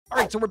All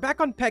right, so we're back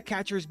on pet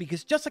catchers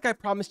because just like I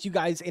promised you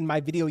guys in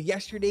my video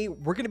yesterday,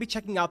 we're going to be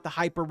checking out the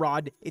hyper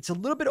rod. It's a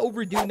little bit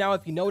overdue now.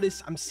 If you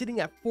notice, I'm sitting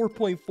at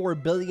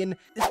 4.4 billion.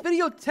 This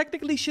video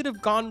technically should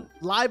have gone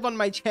live on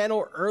my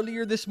channel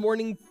earlier this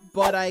morning,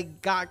 but I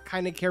got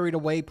kind of carried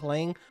away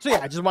playing. So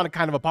yeah, I just want to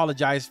kind of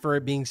apologize for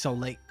it being so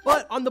late.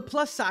 But on the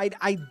plus side,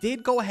 I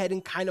did go ahead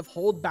and kind of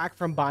hold back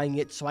from buying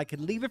it so I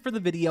could leave it for the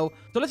video.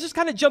 So let's just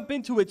kind of jump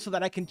into it so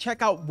that I can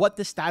check out what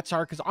the stats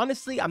are, because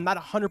honestly, I'm not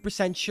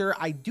 100% sure.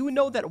 I do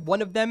know that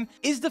one of them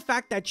is the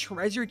fact that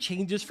treasure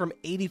changes from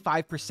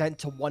 85%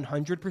 to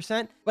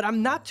 100%, but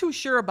I'm not too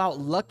sure about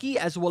lucky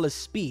as well as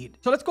speed.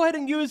 So let's go ahead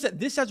and use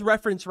this as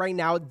reference right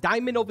now.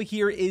 Diamond over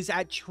here is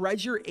at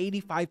treasure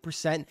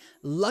 85%,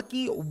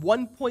 lucky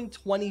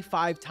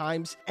 1.25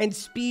 times, and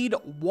speed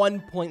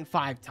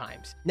 1.5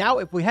 times. Now,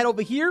 if we head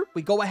over here,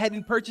 we go ahead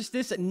and purchase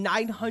this at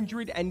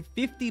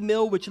 950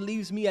 mil, which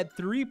leaves me at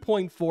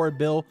 3.4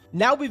 bill.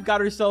 Now we've got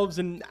ourselves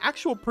an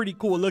actual pretty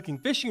cool looking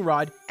fishing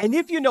rod. And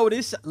if you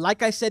notice,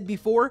 like I said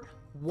before,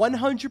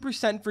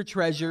 100% for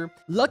treasure.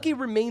 Lucky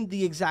remained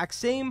the exact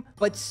same,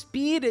 but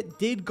speed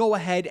did go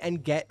ahead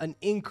and get an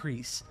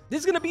increase.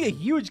 This is going to be a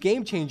huge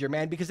game changer,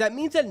 man, because that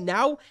means that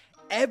now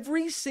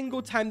every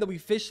single time that we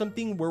fish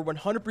something, we're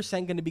 100%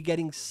 going to be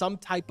getting some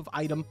type of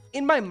item.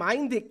 In my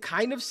mind, it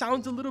kind of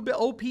sounds a little bit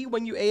OP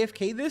when you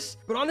AFK this,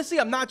 but honestly,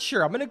 I'm not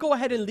sure. I'm going to go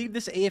ahead and leave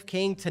this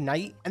AFKing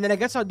tonight, and then I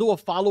guess I'll do a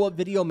follow-up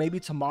video maybe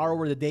tomorrow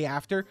or the day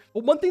after.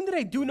 But one thing that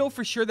I do know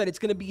for sure that it's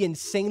going to be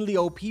insanely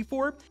OP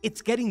for,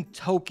 it's getting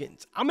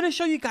tokens. I'm going to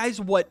show you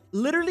guys what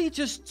literally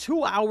just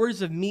 2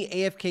 hours of me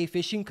AFK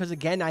fishing, because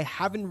again, I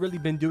haven't really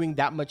been doing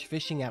that much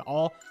fishing at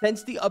all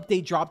since the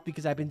update dropped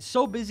because I've been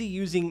so busy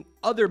using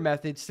other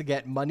methods to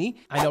get money.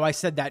 I know I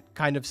said that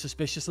kind of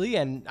suspiciously,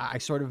 and I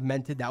sort of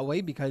meant it that way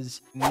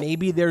because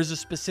maybe there's a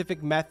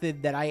specific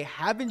method that I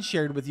haven't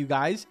shared with you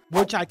guys,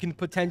 which I can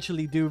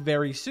potentially do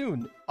very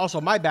soon.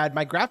 Also, my bad,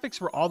 my graphics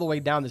were all the way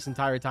down this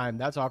entire time.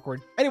 That's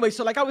awkward. Anyway,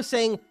 so like I was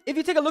saying, if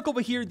you take a look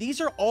over here, these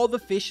are all the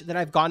fish that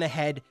I've gone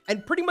ahead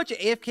and pretty much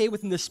AFK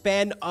within the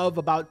span of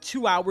about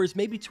 2 hours,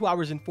 maybe 2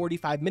 hours and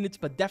 45 minutes,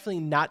 but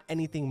definitely not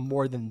anything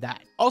more than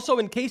that. Also,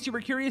 in case you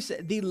were curious,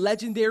 the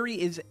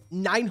legendary is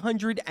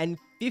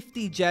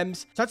 950 gems.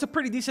 So that's a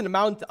pretty decent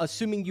amount,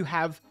 assuming you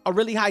have a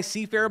really high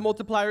seafarer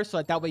multiplier,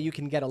 so that way you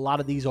can get a lot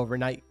of these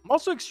overnight. I'm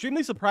also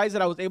extremely surprised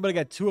that I was able to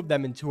get 2 of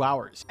them in 2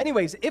 hours.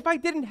 Anyways, if I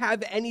didn't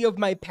have any of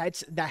my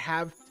pets that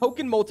have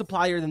token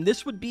multiplier, then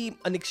this would be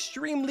an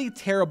extremely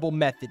terrible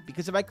method,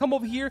 because if I come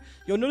over here,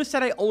 you'll notice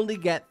that I only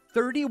get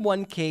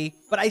 31k,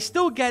 but I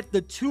still get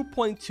the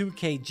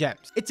 2.2k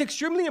gems. It's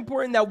extremely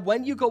important that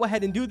when you go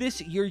ahead and do this,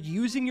 you're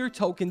using your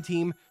token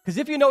team, because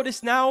if you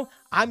notice now,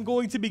 I'm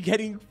going to be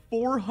getting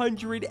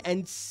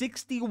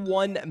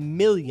 461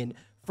 million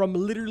from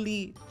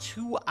literally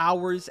 2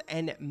 hours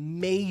and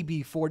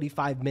maybe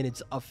 45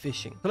 minutes of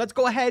fishing. So let's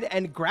go ahead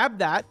and grab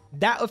that.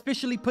 That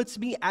officially puts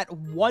me at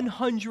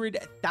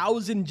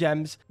 100,000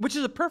 gems, which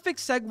is a perfect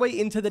segue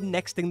into the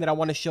next thing that I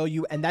want to show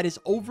you, and that is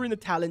over in the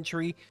talent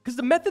tree, because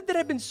the method that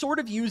I've been sort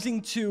of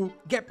using to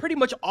get pretty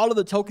much all of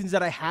the tokens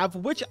that I have,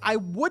 which I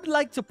would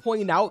like to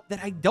point out that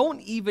I don't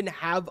even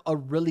have a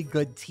really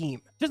good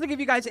team. Just to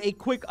give you guys a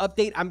quick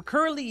update, I'm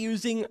currently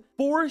using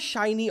 4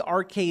 shiny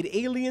arcade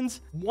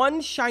aliens, 1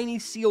 shiny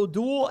seal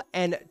duel,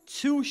 and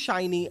 2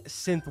 shiny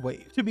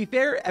synthwave. To be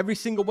fair, every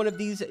single one of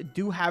these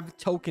do have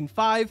token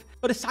 5,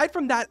 but aside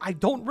from that, I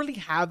don't really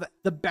have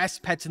the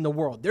best pets in the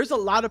world. There's a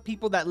lot of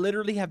people that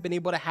literally have been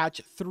able to hatch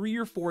 3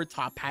 or 4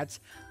 top hats.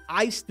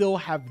 I still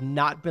have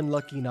not been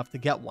lucky enough to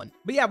get one.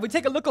 But yeah, if we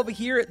take a look over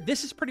here,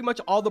 this is pretty much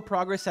all the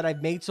progress that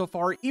I've made so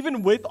far.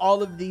 Even with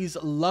all of these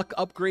luck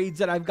upgrades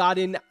that I've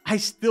gotten, I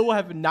still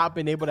have not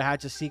been able to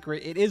hatch a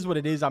secret. It is what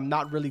it is. I'm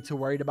not really too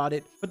worried about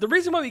it. But the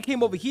reason why we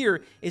came over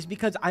here is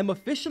because I'm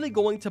officially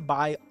going to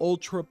buy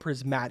ultra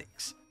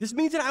prismatics. This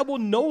means that I will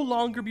no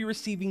longer be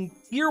receiving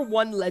tier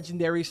 1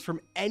 legendaries from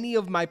any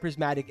of my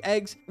prismatic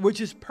eggs, which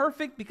is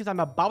perfect because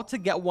I'm about to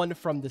get one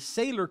from the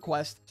sailor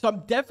quest. So I'm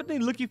definitely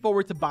looking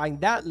forward to buying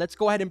that. Let's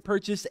go ahead and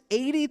purchase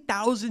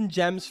 80,000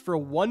 gems for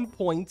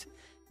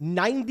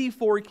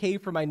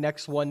 1.94k for my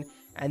next one.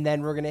 And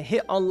then we're going to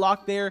hit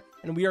unlock there,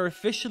 and we are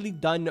officially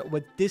done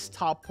with this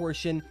top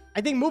portion. I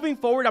think moving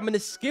forward, I'm going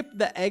to skip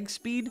the egg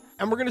speed,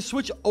 and we're going to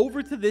switch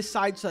over to this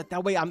side so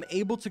that way I'm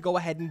able to go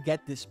ahead and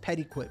get this pet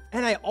equip.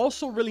 And I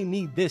also really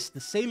need this, the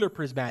sailor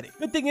prismatic.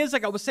 The thing is,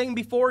 like I was saying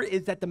before,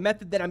 is that the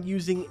method that I'm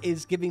using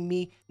is giving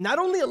me not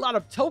only a lot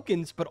of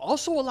tokens, but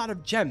also a lot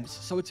of gems.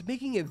 So it's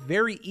making it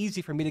very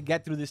easy for me to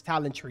get through this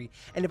talent tree.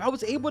 And if I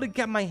was able to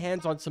get my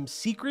hands on some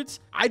secrets,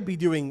 I'd be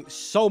doing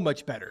so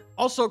much better.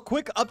 Also,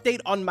 quick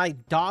update on my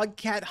dog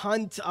cat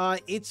hunt,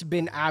 it's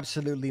been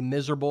absolutely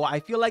miserable. I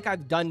feel like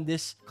I've done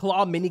this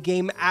claw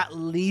minigame at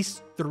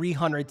least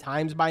 300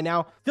 times by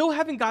now. Still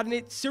haven't gotten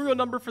it. Serial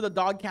number for the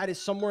dog cat is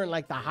somewhere in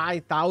like the high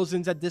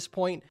thousands at this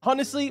point.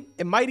 Honestly,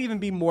 it might even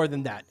be more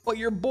than that. But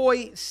your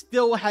boy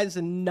still has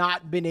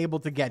not been able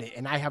to get it.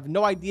 And I have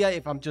no idea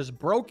if I'm just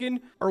broken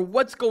or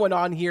what's going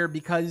on here,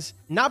 because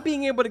not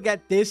being able to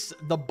get this,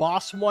 the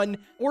boss one,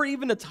 or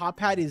even the top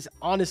hat is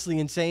honestly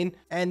insane.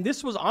 And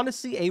this was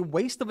honestly a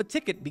waste of a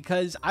ticket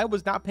because I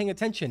was not paying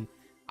attention.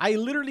 I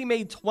literally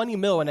made 20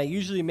 mil and I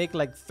usually make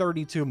like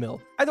 32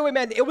 mil. Either way,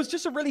 man, it was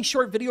just a really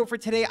short video for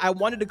today. I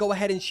wanted to go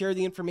ahead and share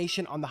the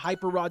information on the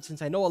hyper rod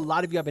since I know a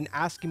lot of you have been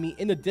asking me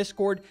in the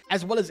Discord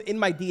as well as in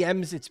my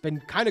DMs. It's been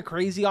kind of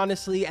crazy,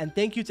 honestly. And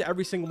thank you to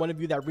every single one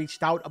of you that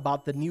reached out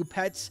about the new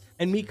pets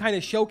and me kind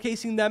of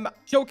showcasing them.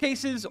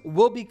 Showcases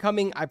will be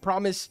coming, I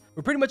promise.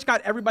 We pretty much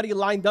got everybody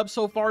lined up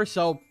so far,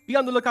 so be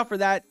on the lookout for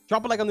that.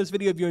 Drop a like on this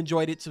video if you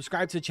enjoyed it.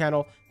 Subscribe to the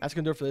channel. That's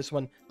gonna do it for this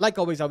one. Like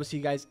always, I will see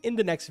you guys in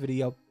the next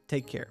video.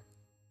 Take care.